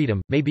personal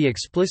freedom, may be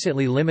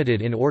explicitly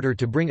limited in order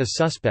to bring a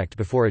suspect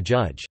before a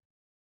judge.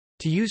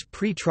 To use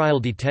pre-trial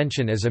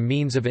detention as a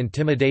means of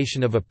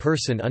intimidation of a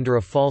person under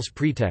a false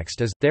pretext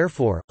is,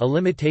 therefore, a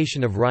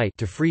limitation of right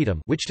to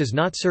freedom which does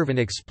not serve an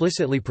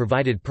explicitly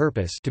provided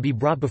purpose to be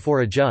brought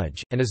before a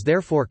judge, and is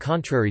therefore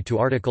contrary to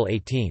Article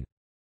 18.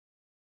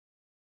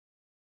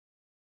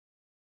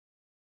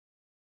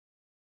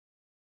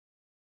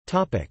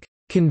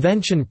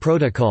 Convention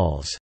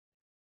protocols.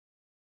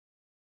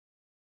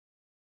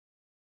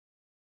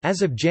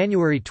 As of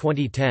January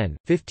 2010,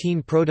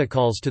 15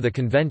 protocols to the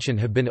convention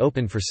have been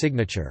open for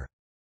signature.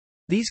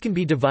 These can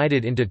be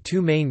divided into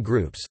two main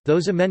groups,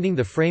 those amending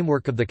the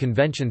framework of the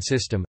convention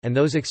system, and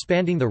those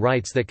expanding the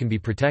rights that can be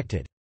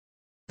protected.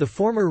 The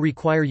former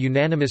require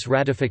unanimous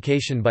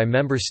ratification by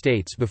member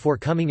states before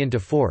coming into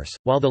force,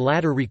 while the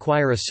latter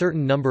require a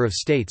certain number of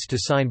states to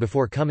sign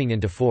before coming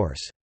into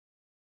force.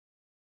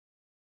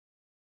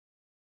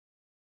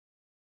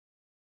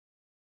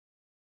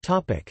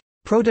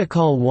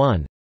 Protocol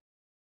 1.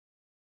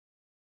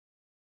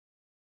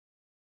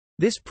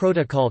 This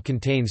protocol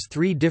contains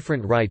three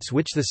different rights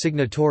which the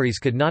signatories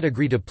could not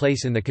agree to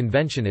place in the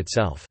convention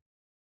itself.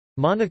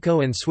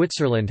 Monaco and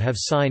Switzerland have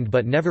signed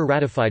but never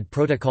ratified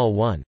Protocol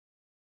 1.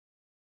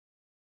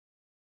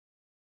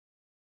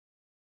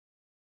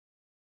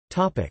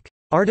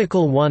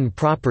 Article 1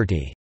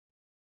 Property.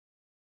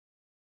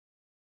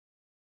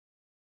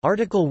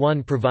 Article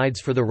 1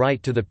 provides for the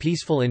right to the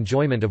peaceful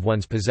enjoyment of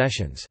one's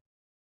possessions.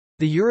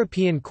 The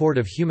European Court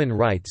of Human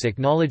Rights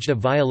acknowledged a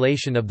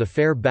violation of the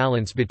fair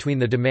balance between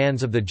the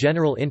demands of the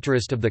general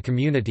interest of the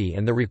community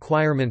and the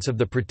requirements of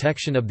the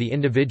protection of the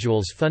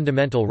individual's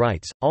fundamental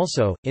rights,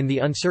 also, in the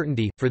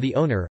uncertainty, for the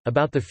owner,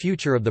 about the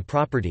future of the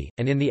property,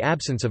 and in the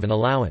absence of an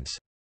allowance.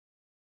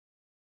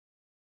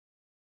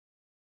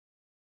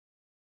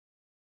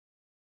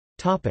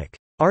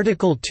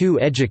 Article 2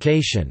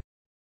 Education.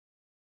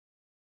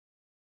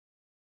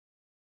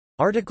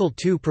 Article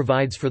 2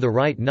 provides for the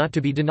right not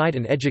to be denied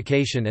an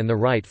education and the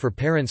right for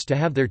parents to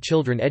have their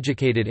children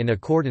educated in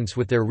accordance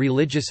with their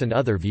religious and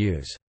other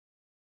views.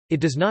 It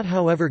does not,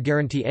 however,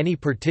 guarantee any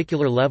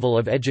particular level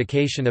of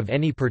education of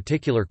any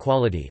particular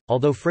quality,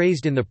 although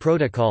phrased in the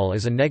protocol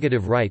as a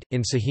negative right.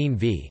 In Sahin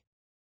v.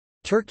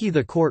 Turkey,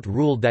 the court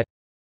ruled that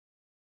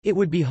it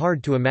would be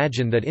hard to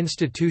imagine that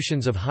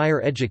institutions of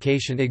higher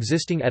education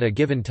existing at a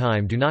given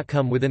time do not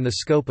come within the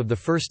scope of the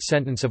first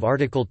sentence of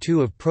Article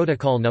 2 of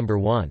Protocol No.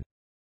 1.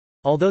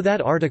 Although that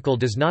article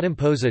does not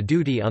impose a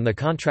duty on the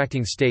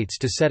contracting states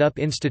to set up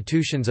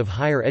institutions of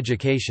higher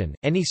education,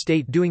 any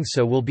state doing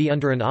so will be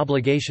under an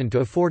obligation to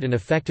afford an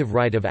effective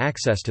right of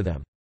access to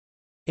them.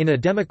 In a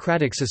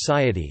democratic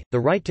society, the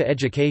right to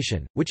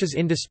education, which is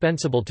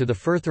indispensable to the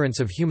furtherance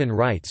of human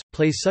rights,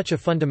 plays such a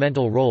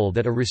fundamental role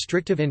that a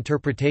restrictive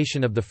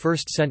interpretation of the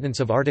first sentence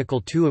of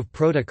Article 2 of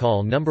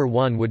Protocol No.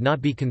 1 would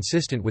not be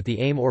consistent with the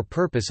aim or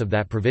purpose of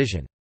that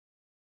provision.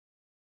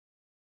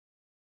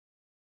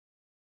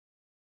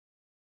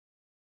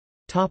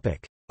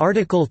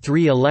 Article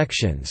 3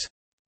 Elections.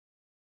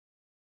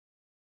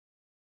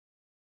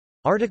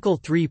 Article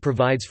 3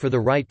 provides for the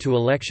right to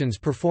elections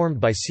performed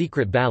by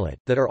secret ballot,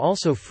 that are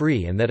also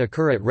free and that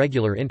occur at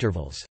regular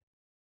intervals.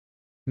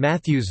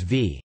 Matthews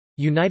v.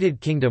 United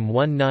Kingdom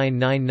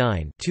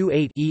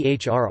 1999-28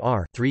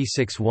 EHRR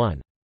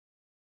 361.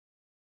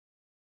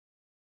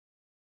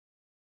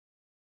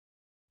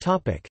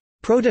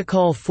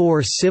 Protocol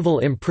 4 Civil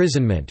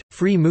imprisonment,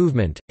 free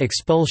movement,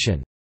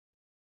 expulsion.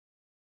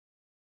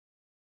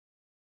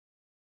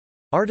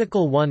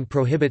 Article 1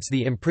 prohibits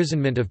the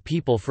imprisonment of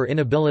people for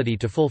inability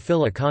to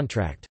fulfill a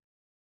contract.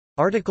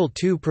 Article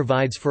 2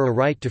 provides for a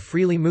right to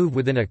freely move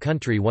within a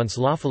country once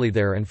lawfully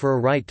there and for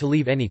a right to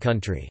leave any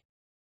country.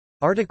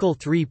 Article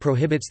 3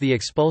 prohibits the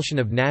expulsion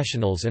of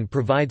nationals and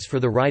provides for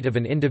the right of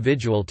an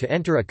individual to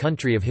enter a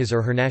country of his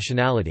or her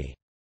nationality.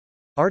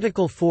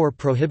 Article 4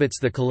 prohibits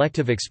the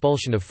collective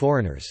expulsion of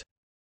foreigners.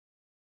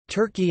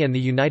 Turkey and the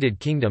United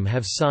Kingdom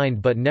have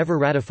signed but never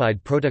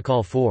ratified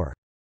Protocol 4.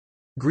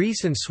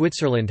 Greece and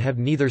Switzerland have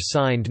neither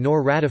signed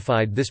nor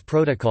ratified this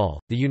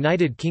protocol. The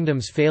United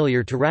Kingdom's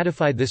failure to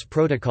ratify this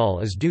protocol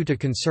is due to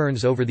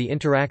concerns over the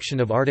interaction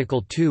of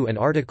Article 2 and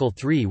Article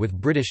 3 with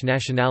British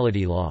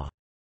nationality law.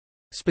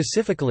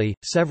 Specifically,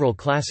 several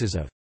classes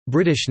of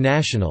British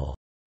national,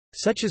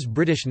 such as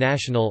British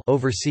national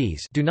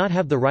overseas, do not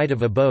have the right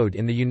of abode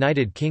in the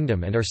United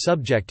Kingdom and are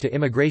subject to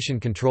immigration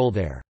control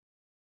there.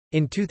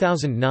 In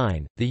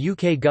 2009, the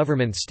UK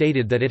government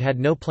stated that it had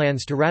no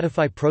plans to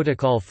ratify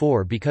Protocol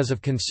 4 because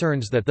of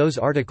concerns that those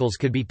articles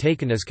could be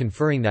taken as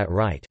conferring that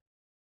right.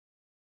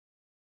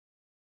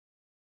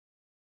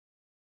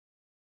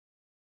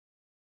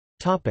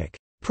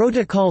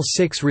 Protocol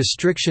 6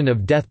 Restriction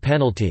of death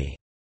penalty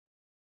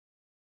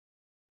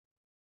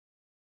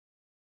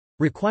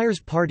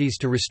requires parties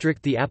to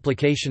restrict the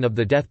application of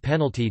the death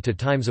penalty to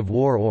times of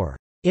war or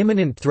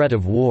imminent threat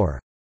of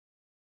war.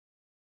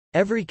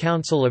 Every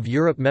Council of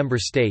Europe member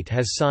state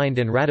has signed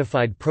and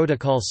ratified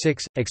Protocol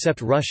 6,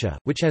 except Russia,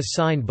 which has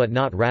signed but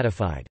not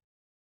ratified.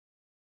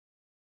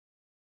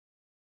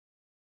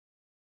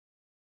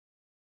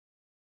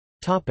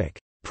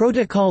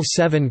 Protocol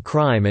 7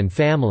 Crime and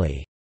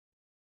Family.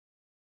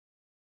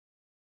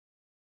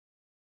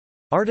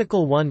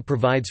 Article 1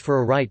 provides for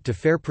a right to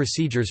fair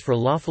procedures for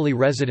lawfully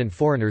resident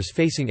foreigners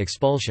facing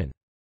expulsion.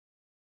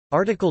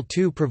 Article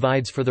 2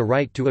 provides for the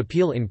right to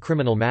appeal in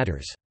criminal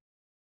matters.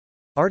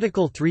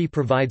 Article 3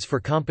 provides for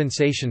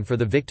compensation for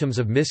the victims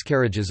of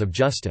miscarriages of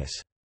justice.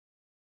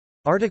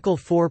 Article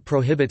 4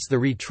 prohibits the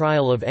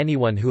retrial of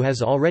anyone who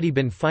has already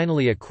been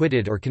finally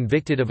acquitted or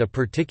convicted of a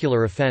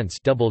particular offense,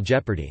 double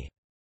jeopardy.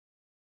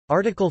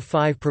 Article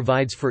 5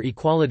 provides for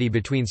equality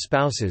between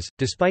spouses.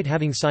 Despite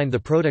having signed the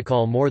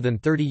protocol more than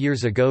 30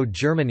 years ago,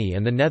 Germany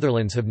and the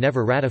Netherlands have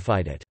never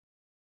ratified it.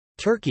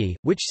 Turkey,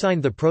 which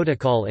signed the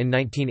protocol in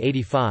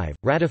 1985,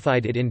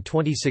 ratified it in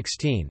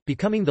 2016,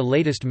 becoming the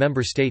latest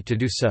member state to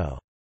do so.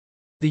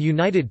 The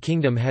United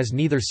Kingdom has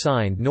neither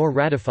signed nor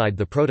ratified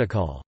the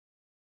protocol.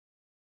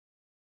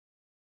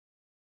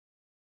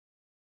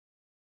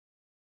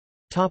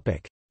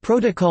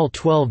 Protocol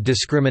 12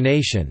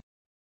 discrimination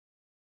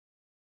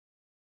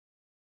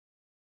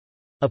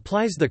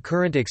applies the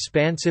current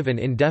expansive and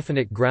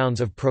indefinite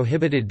grounds of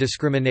prohibited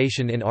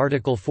discrimination in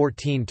Article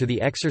 14 to the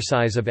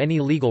exercise of any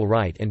legal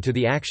right and to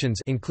the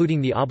actions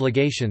including the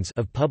obligations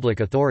of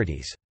public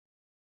authorities.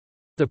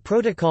 The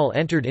protocol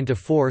entered into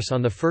force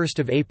on 1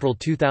 April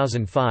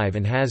 2005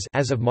 and has,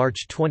 as of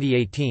March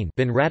 2018,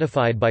 been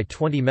ratified by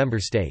 20 member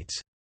states.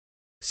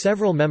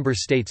 Several member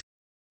states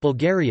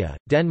Bulgaria,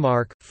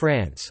 Denmark,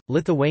 France,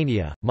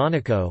 Lithuania,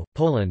 Monaco,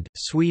 Poland,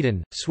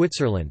 Sweden,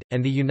 Switzerland,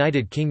 and the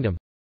United Kingdom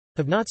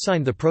have not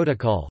signed the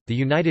protocol. The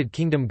United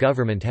Kingdom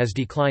government has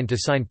declined to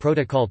sign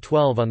Protocol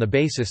 12 on the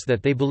basis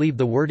that they believe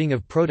the wording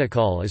of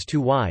protocol is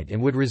too wide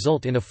and would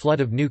result in a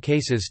flood of new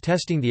cases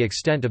testing the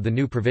extent of the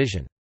new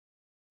provision.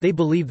 They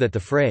believe that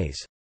the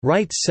phrase,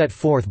 rights set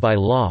forth by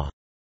law,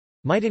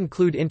 might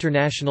include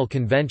international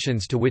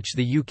conventions to which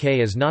the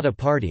UK is not a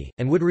party,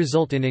 and would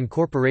result in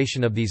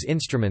incorporation of these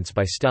instruments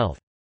by stealth.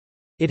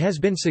 It has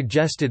been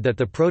suggested that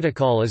the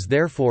protocol is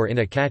therefore in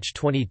a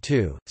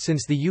catch-22,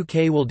 since the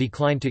UK will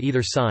decline to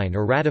either sign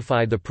or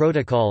ratify the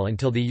protocol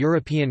until the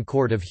European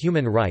Court of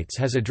Human Rights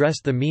has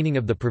addressed the meaning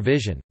of the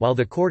provision, while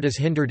the court is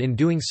hindered in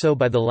doing so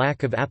by the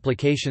lack of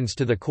applications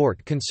to the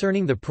court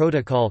concerning the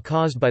protocol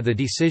caused by the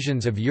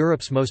decisions of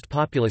Europe's most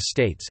populous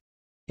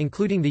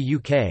states—including the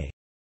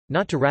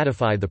UK—not to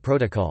ratify the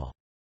protocol.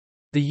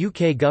 The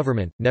UK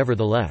government,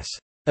 nevertheless,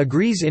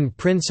 agrees in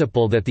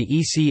principle that the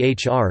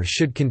ECHR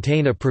should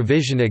contain a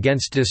provision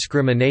against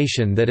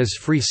discrimination that is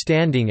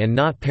freestanding and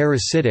not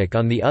parasitic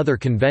on the other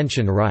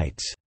convention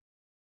rights.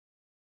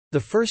 The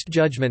first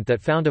judgment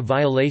that found a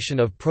violation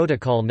of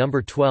Protocol No.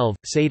 12,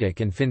 Sadek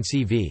and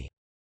Finci v.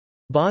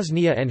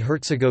 Bosnia and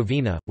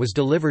Herzegovina, was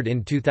delivered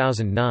in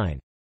 2009.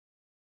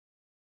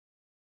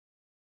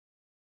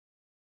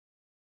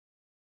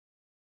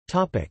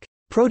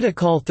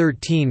 Protocol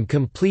 13 –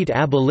 Complete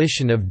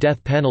abolition of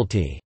death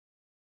penalty.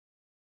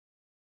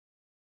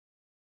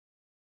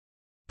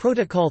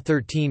 Protocol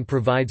 13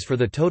 provides for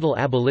the total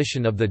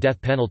abolition of the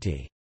death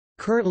penalty.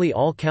 Currently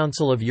all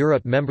Council of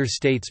Europe member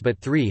states but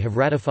 3 have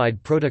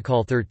ratified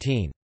Protocol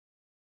 13.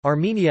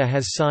 Armenia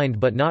has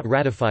signed but not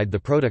ratified the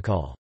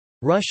protocol.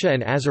 Russia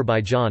and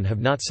Azerbaijan have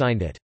not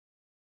signed it.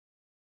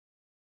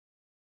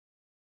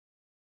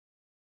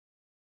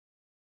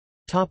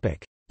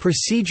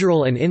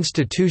 Procedural and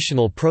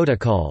institutional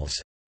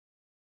protocols.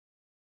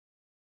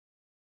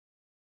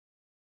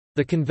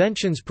 The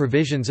Convention's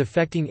provisions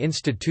affecting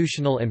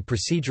institutional and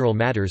procedural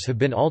matters have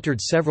been altered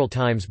several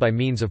times by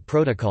means of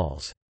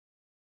protocols.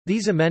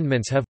 These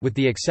amendments have, with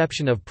the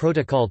exception of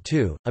Protocol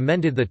 2,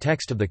 amended the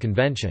text of the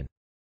Convention.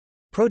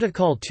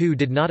 Protocol 2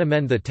 did not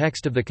amend the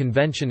text of the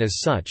Convention as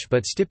such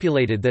but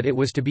stipulated that it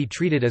was to be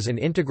treated as an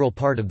integral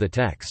part of the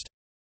text.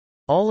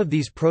 All of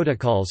these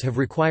protocols have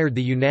required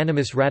the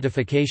unanimous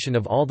ratification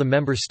of all the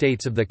member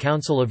states of the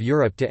Council of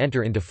Europe to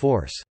enter into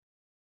force.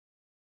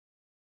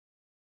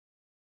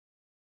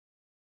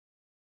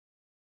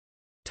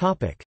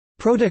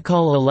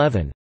 Protocol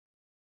 11.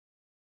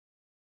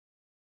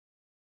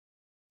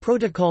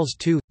 Protocols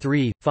 2,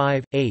 3,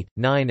 5, 8,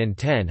 9 and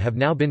 10 have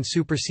now been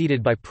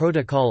superseded by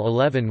Protocol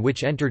 11,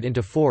 which entered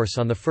into force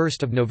on 1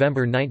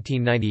 November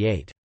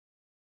 1998.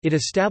 It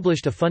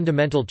established a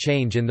fundamental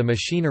change in the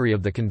machinery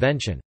of the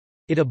Convention.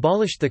 It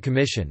abolished the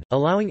Commission,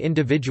 allowing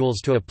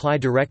individuals to apply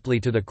directly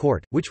to the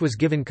Court, which was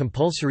given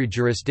compulsory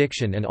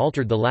jurisdiction, and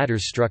altered the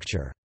latter's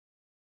structure.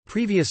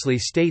 Previously,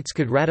 states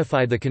could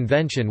ratify the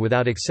Convention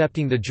without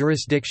accepting the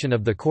jurisdiction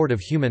of the Court of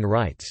Human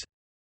Rights.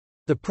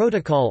 The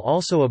protocol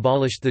also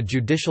abolished the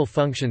judicial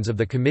functions of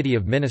the Committee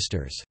of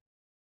Ministers.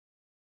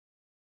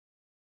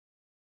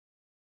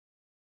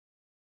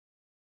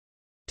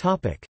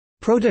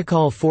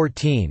 Protocol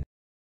 14.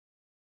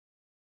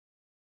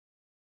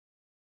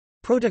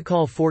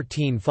 Protocol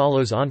 14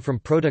 follows on from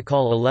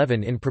Protocol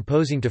 11 in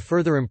proposing to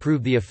further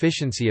improve the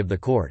efficiency of the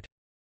court.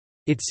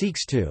 It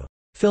seeks to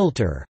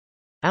filter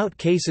out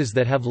cases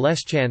that have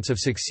less chance of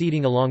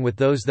succeeding along with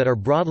those that are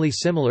broadly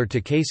similar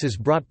to cases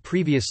brought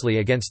previously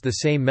against the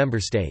same member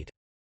state.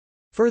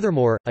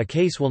 Furthermore, a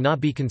case will not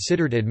be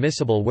considered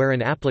admissible where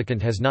an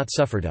applicant has not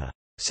suffered a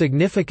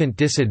significant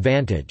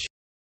disadvantage.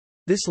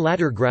 This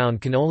latter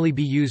ground can only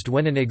be used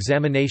when an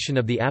examination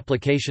of the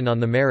application on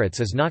the merits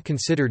is not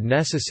considered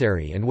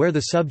necessary and where the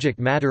subject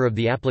matter of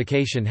the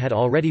application had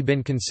already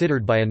been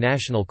considered by a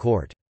national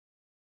court.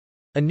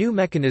 A new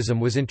mechanism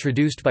was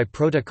introduced by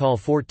Protocol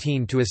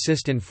 14 to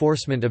assist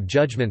enforcement of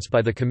judgments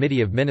by the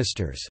Committee of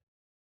Ministers.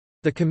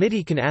 The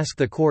committee can ask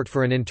the court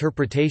for an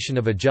interpretation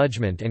of a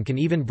judgment and can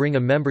even bring a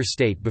member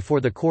state before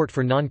the court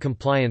for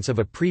non-compliance of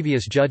a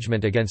previous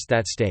judgment against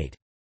that state.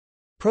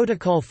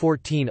 Protocol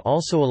 14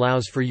 also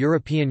allows for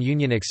European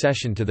Union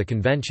accession to the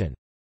convention.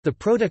 The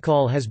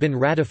protocol has been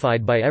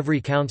ratified by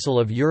every Council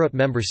of Europe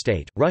member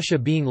state, Russia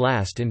being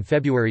last in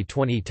February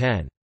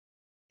 2010.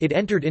 It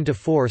entered into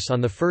force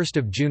on 1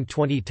 June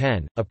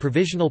 2010. A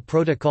provisional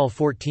Protocol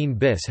 14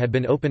 bis had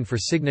been opened for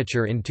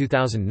signature in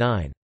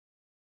 2009.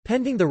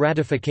 Pending the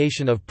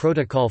ratification of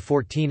Protocol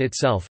 14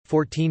 itself,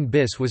 14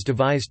 bis was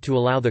devised to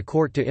allow the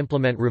court to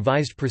implement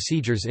revised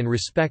procedures in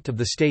respect of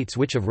the states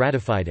which have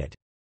ratified it.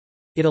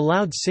 It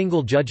allowed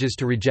single judges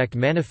to reject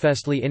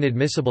manifestly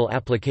inadmissible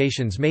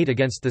applications made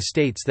against the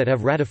states that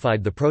have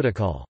ratified the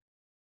protocol.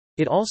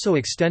 It also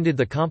extended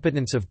the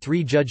competence of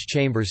 3 judge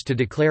chambers to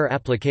declare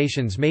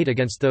applications made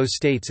against those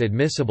states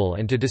admissible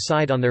and to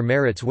decide on their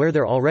merits where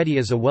there already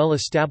is a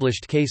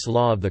well-established case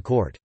law of the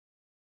court.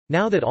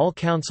 Now that all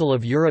Council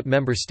of Europe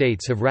member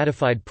states have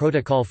ratified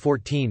Protocol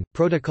 14,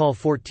 Protocol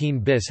 14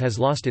 bis has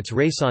lost its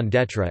raison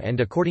d'etre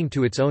and according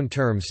to its own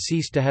terms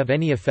ceased to have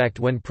any effect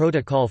when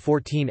Protocol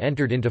 14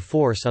 entered into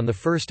force on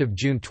 1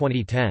 June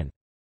 2010.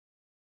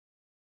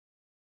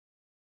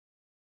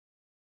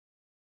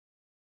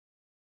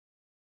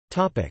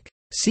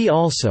 See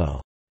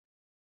also: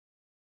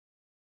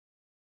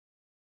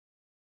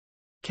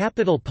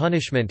 Capital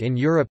punishment in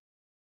Europe,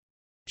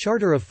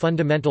 Charter of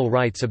Fundamental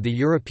Rights of the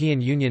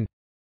European Union,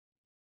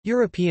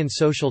 European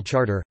Social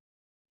Charter,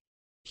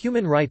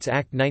 Human Rights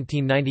Act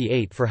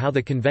 1998 for how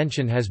the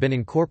Convention has been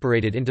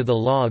incorporated into the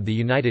law of the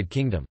United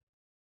Kingdom.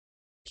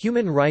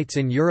 Human rights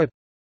in Europe,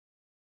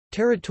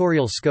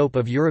 territorial scope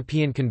of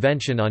European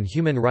Convention on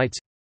Human Rights,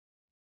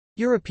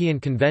 European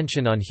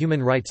Convention on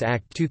Human Rights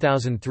Act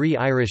 2003,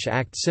 Irish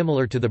Act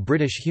similar to the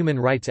British Human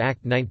Rights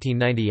Act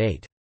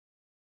 1998.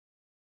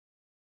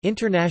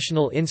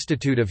 International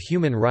Institute of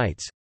Human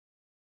Rights.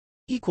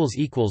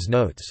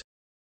 Notes